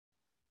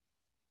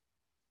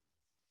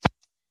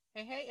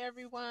Hey,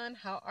 everyone.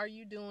 How are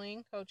you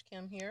doing? Coach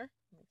Kim here.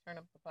 Let me turn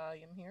up the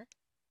volume here.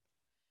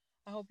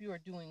 I hope you are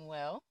doing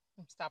well.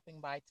 I'm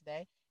stopping by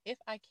today. If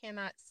I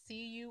cannot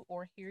see you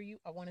or hear you,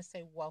 I want to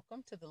say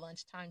welcome to the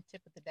lunchtime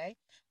tip of the day.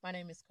 My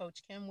name is Coach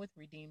Kim with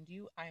Redeemed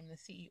You. I am the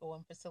CEO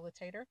and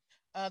facilitator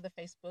of the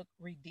Facebook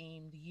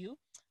Redeemed You.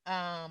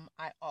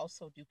 I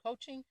also do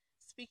coaching,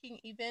 speaking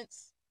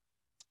events.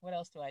 What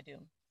else do I do?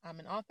 I'm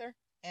an author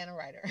and a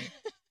writer.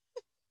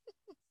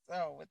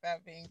 So, with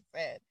that being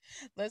said,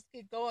 let's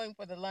get going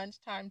for the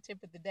lunchtime tip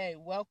of the day.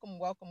 Welcome,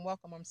 welcome,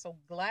 welcome. I'm so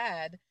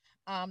glad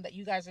that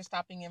you guys are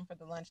stopping in for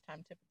the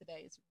lunchtime tip of the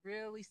day. It's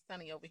really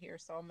sunny over here,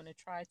 so I'm going to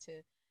try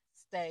to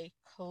stay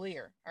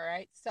clear. All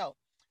right. So,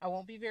 I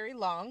won't be very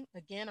long.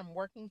 Again, I'm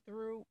working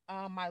through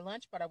my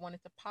lunch, but I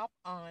wanted to pop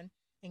on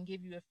and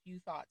give you a few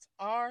thoughts.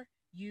 Are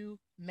you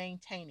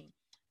maintaining?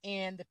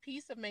 And the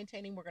piece of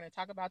maintaining we're going to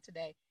talk about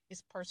today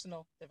is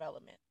personal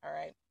development. All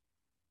right.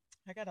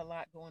 I got a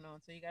lot going on,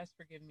 so you guys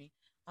forgive me.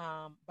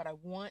 But I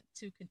want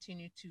to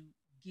continue to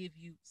give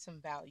you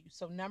some value.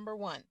 So, number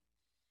one,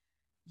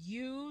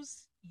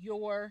 use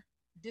your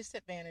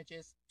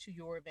disadvantages to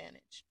your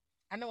advantage.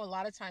 I know a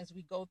lot of times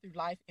we go through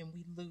life and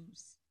we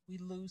lose. We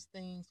lose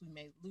things. We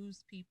may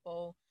lose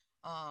people,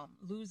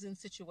 lose in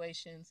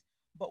situations.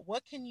 But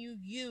what can you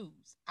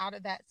use out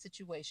of that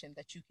situation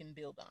that you can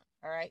build on?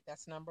 All right,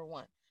 that's number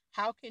one.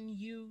 How can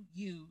you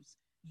use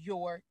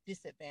your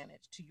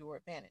disadvantage to your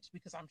advantage?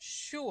 Because I'm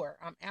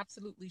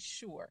absolutely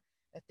sure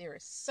that there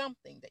is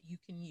something that you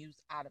can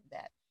use out of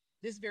that.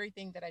 This very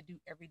thing that I do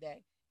every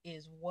day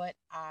is what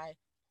I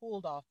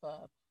pulled off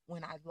of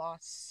when I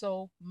lost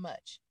so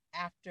much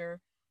after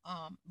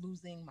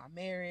losing my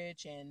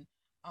marriage and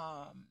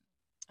um,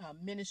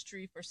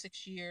 ministry for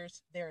 6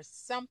 years. There is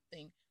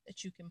something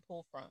that you can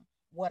pull from.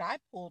 What I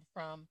pulled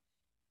from,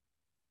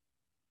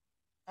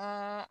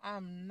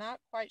 I'm not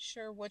quite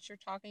sure what you're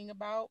talking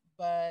about,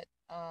 but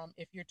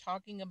if you're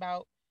talking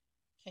about,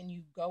 can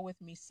you go with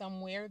me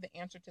somewhere? The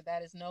answer to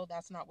that is no,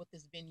 that's not what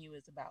this venue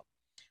is about.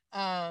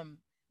 Um,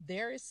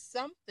 there is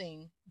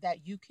something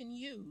that you can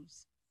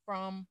use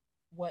from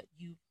what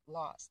you've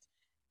lost.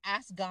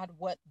 Ask God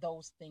what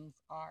those things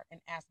are and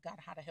ask God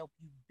how to help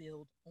you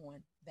build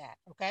on that.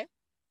 Okay.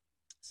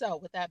 So,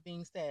 with that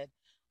being said,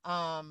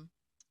 um,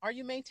 are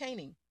you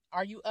maintaining?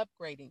 Are you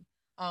upgrading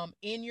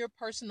in your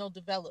personal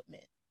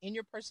development? In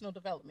your personal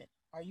development,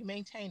 are you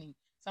maintaining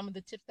some of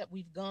the tips that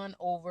we've gone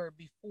over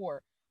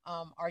before?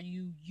 Are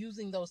you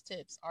using those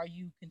tips? Are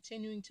you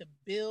continuing to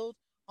build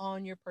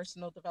on your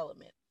personal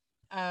development?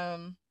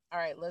 All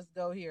right, let's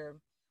go here.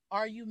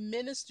 Are you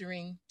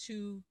ministering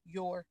to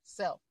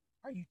yourself?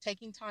 Are you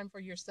taking time for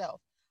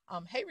yourself?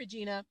 Hey,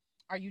 Regina,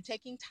 are you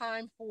taking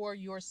time for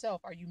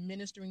yourself? Are you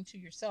ministering to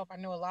yourself? I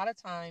know a lot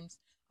of times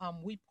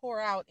we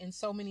pour out in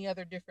so many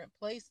other different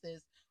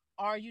places.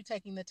 Are you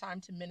taking the time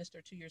to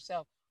minister to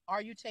yourself?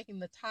 Are you taking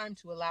the time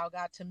to allow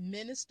God to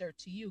minister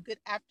to you? Good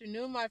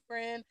afternoon, my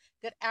friend.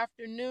 Good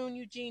afternoon,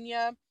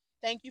 Eugenia.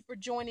 Thank you for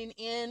joining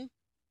in.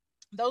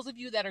 Those of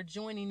you that are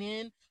joining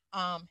in,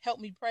 help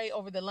me pray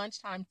over the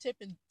lunchtime tip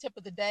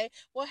of the day.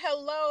 Well,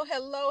 hello,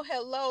 hello,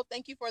 hello.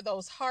 Thank you for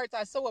those hearts.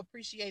 I so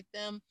appreciate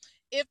them.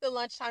 If the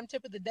lunchtime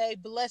tip of the day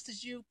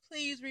blesses you,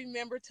 please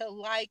remember to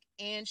like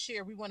and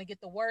share. We want to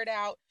get the word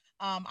out.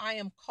 I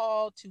am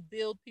called to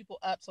build people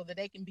up so that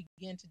they can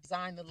begin to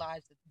design the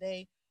lives that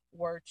they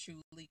were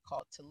truly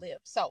called to live.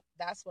 So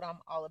that's what I'm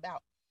all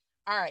about.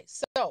 All right.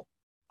 So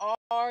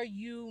are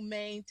you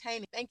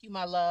maintaining? Thank you,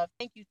 my love.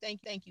 Thank you, thank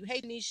you, thank you.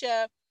 Hey,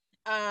 Nisha.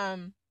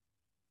 Um,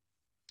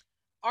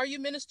 are you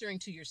ministering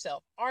to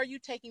yourself? Are you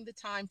taking the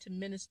time to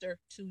minister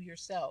to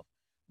yourself?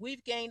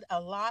 We've gained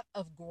a lot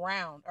of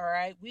ground, all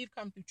right? We've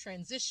come through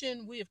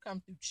transition, we have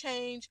come through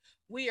change.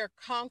 We are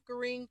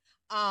conquering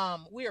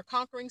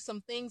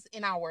some things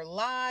in our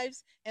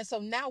lives. And so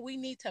now we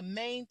need to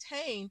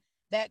maintain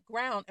that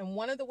ground. And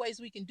one of the ways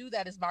we can do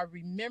that is by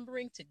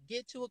remembering to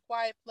get to a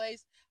quiet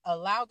place,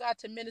 allow God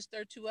to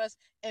minister to us,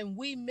 and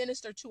we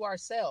minister to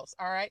ourselves.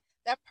 All right.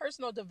 That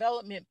personal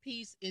development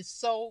piece is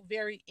so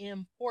very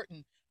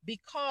important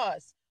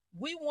because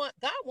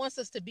God wants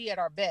us to be at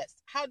our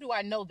best. How do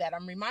I know that?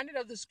 I'm reminded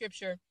of the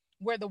scripture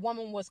where the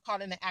woman was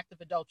caught in the act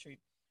of adultery.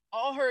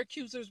 All her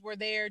accusers were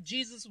there,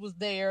 Jesus was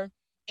there.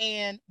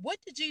 And what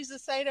did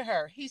Jesus say to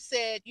her? He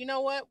said, "You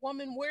know what,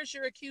 woman, where's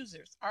your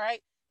accusers?" All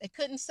right. They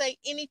couldn't say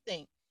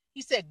anything.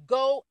 He said,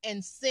 "Go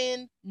and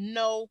sin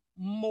no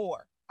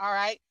more." All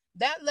right.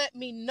 That let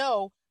me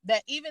know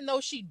that even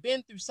though she'd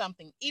been through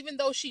something, even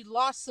though she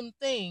lost some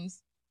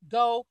things,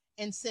 go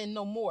and sin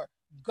no more.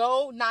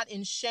 Go not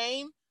in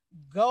shame,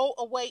 go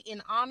away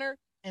in honor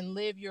and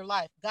live your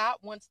life. God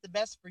wants the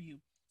best for you.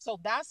 So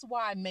that's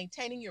why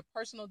maintaining your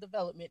personal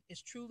development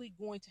is truly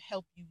going to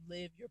help you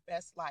live your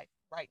best life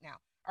right now.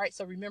 All right,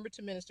 so remember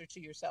to minister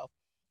to yourself.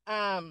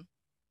 Um,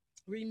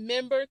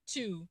 Remember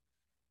to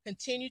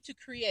continue to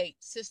create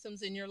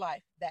systems in your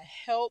life that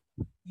help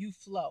you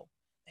flow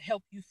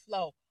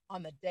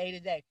on the day to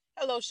day.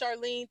 Hello,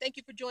 Charlene. Thank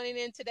you for joining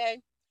in today.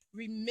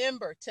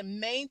 Remember to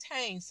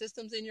maintain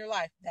systems in your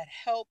life that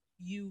help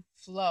you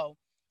flow.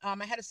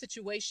 I had a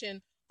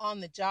situation on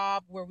the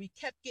job where we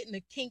kept getting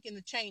a kink in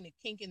the chain, a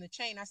kink in the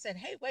chain. I said,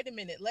 hey, wait a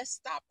minute, let's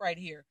stop right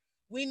here.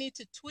 We need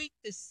to tweak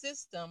the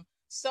system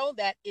so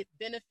that it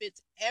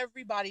benefits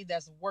everybody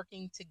that's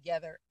working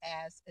together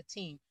as a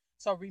team.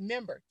 So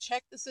remember,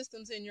 check the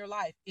systems in your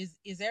life.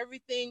 Is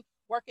everything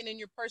working in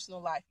your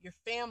personal life, your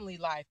family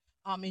life,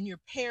 in your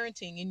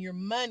parenting, in your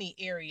money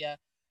area?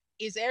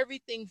 Is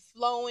everything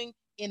flowing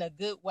in a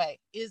good way?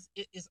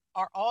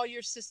 Are all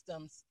your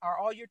systems, are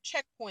all your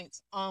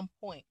checkpoints on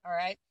point? All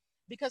right.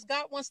 Because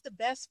God wants the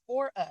best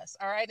for us.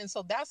 All right. And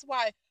so that's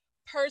why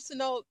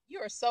personal,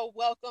 you're so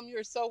welcome.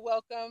 You're so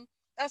welcome.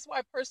 That's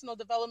why personal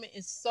development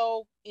is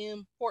so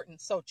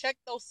important. So check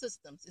those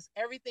systems. Is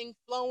everything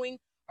flowing?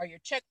 Are your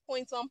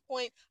checkpoints on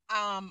point?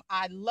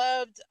 I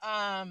loved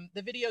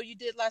the video you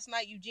did last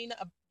night,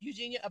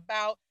 Eugenia,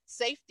 about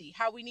safety,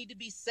 how we need to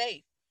be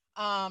safe.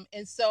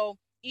 And so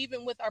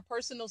even with our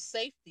personal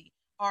safety,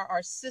 are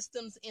our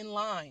systems in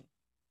line?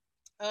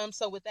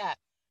 So with that,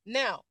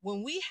 now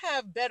when we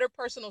have better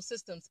personal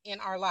systems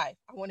in our life,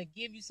 I want to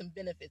give you some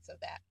benefits of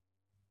that.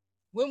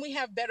 When we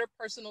have better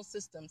personal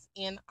systems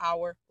in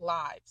our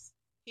lives,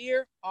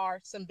 here are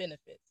some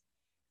benefits.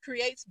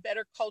 Creates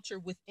better culture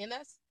within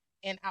us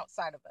and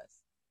outside of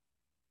us.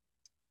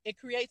 It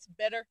creates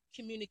better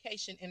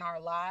communication in our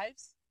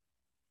lives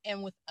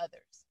and with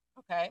others.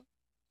 Okay.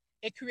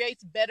 It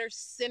creates better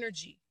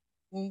synergy.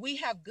 When we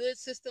have good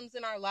systems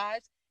in our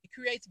lives, it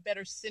creates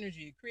better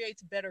synergy. It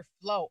creates better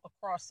flow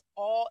across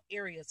all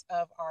areas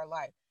of our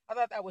life. I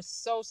thought that was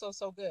so, so,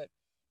 so good.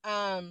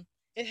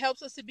 It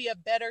helps us to be a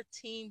better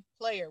team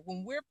player.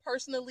 When we're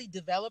personally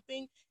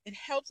developing, it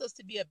helps us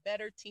to be a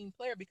better team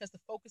player because the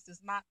focus is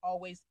not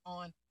always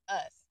on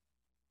us.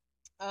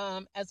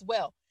 As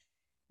well,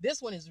 this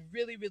one is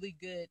really, really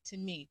good to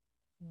me.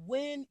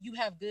 When you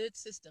have good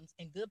systems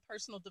and good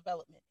personal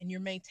development and you're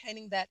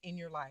maintaining that in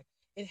your life,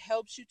 it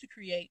helps you to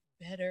create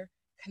better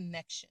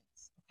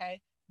connections.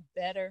 Okay.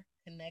 Better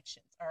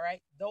connections. All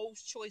right.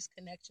 Those choice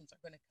connections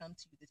are going to come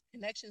to you. The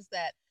connections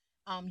that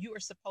you are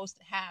supposed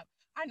to have.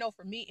 I know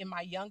for me in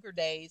my younger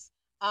days,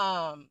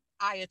 I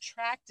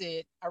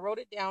wrote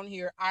it down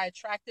here, I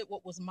attracted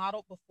what was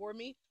modeled before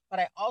me, but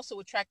I also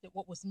attracted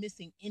what was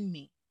missing in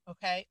me.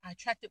 Okay. I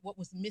attracted what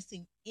was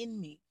missing in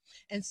me.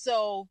 And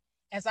so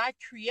as I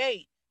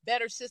create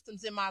better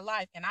systems in my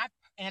life and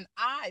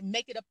I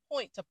make it a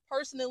point to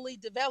personally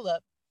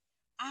develop,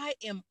 I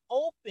am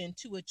open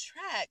to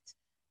attract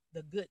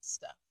the good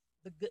stuff,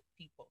 the good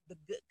people, the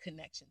good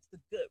connections, the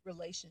good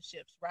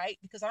relationships, right?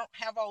 Because I don't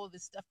have all of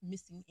this stuff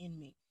missing in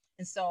me.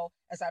 And so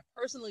as I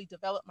personally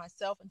develop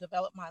myself and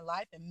develop my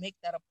life and make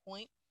that a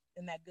point,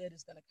 then that good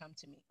is going to come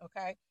to me.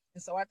 Okay.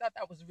 And so I thought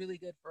that was really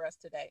good for us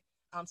today.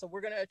 So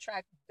we're going to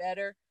attract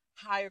better,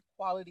 higher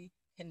quality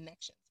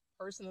connections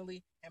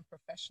personally and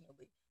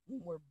professionally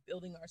when we're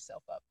building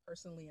ourselves up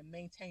personally and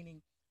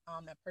maintaining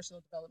that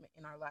personal development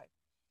in our life.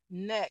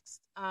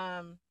 Next,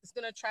 it's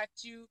going to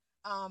attract you.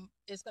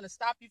 It's going to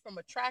stop you from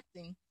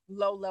attracting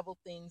low level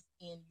things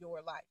in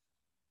your life.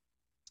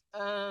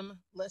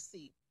 Let's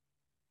see.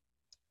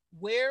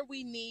 Where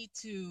we need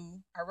to,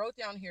 I wrote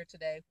down here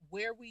today,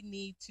 where we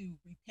need to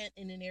repent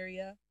in an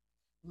area,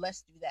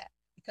 let's do that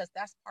because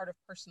that's part of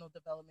personal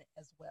development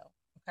as well.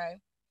 Okay.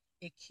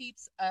 It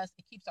keeps our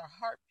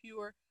heart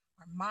pure,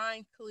 our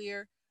mind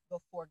clear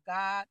before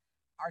God,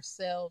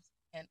 ourselves,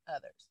 and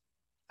others.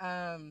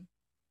 And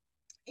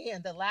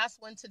the last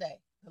one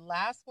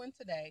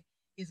today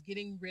is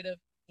getting rid of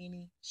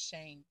any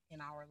shame in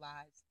our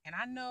lives. And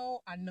I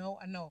know.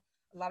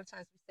 A lot of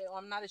times we say, "Oh,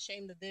 I'm not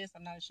ashamed of this.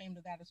 I'm not ashamed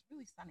of that." It's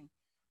really sunny.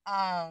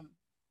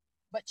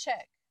 But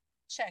check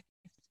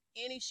if there's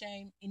any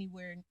shame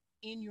anywhere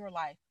in your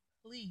life.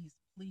 Please,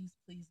 please,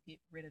 please get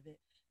rid of it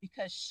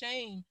because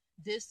shame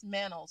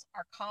dismantles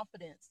our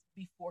confidence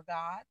before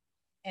God,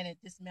 and it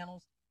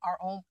dismantles our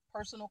own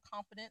personal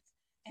confidence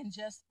and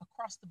just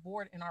across the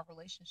board in our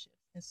relationships.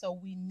 And so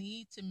we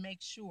need to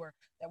make sure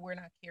that we're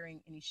not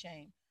carrying any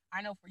shame.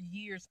 I know for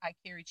years I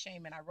carried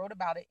shame and I wrote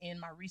about it in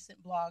my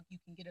recent blog. You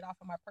can get it off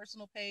of my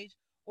personal page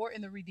or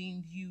in the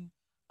Redeemed You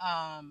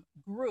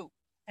group.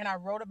 And I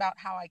wrote about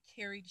how I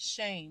carried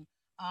shame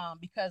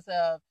because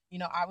of,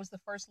 I was the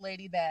first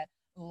lady that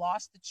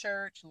lost the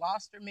church,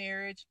 lost her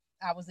marriage.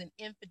 I was in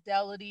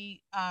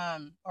infidelity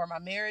or my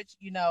marriage,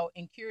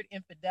 incurred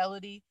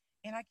infidelity.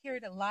 And I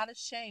carried a lot of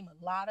shame,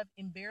 a lot of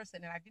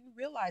embarrassment, and I didn't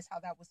realize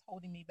how that was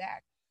holding me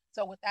back.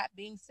 So, with that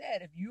being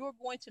said, if you are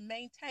going to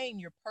maintain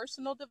your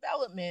personal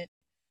development,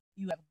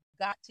 you have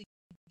got to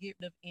get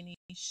rid of any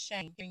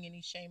shame, carrying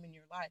any shame in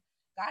your life.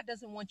 God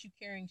doesn't want you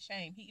carrying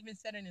shame. He even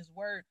said in His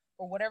Word,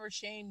 for whatever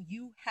shame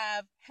you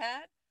have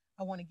had,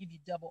 I want to give you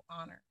double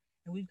honor.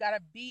 And we've got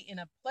to be in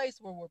a place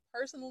where we're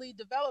personally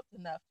developed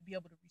enough to be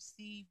able to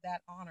receive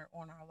that honor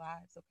on our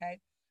lives. Okay.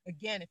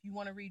 Again, if you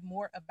want to read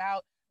more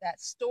about that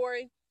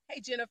story,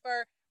 hey,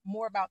 Jennifer,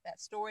 more about that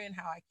story and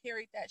how I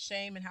carried that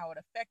shame and how it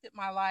affected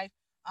my life,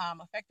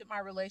 affected my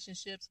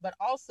relationships, but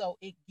also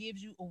it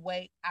gives you a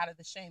way out of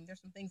the shame.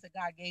 There's some things that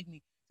God gave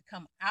me to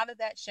come out of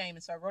that shame.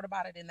 And so I wrote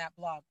about it in that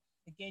blog.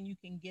 Again, you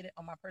can get it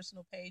on my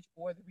personal page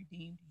or the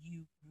Redeemed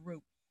You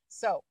group.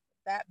 So,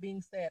 that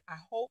being said, I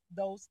hope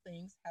those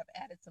things have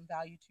added some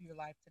value to your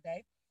life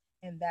today.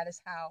 And that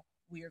is how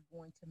we are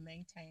going to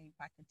maintain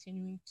by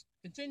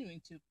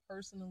continuing to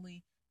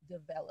personally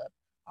develop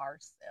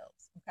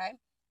ourselves. Okay.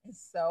 And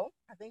so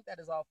I think that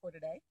is all for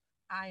today.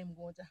 I am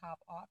going to hop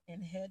off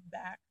and head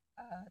back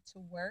to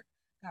work.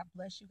 God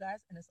bless you guys.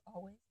 And as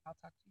always, I'll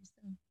talk to you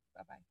soon.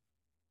 Bye bye.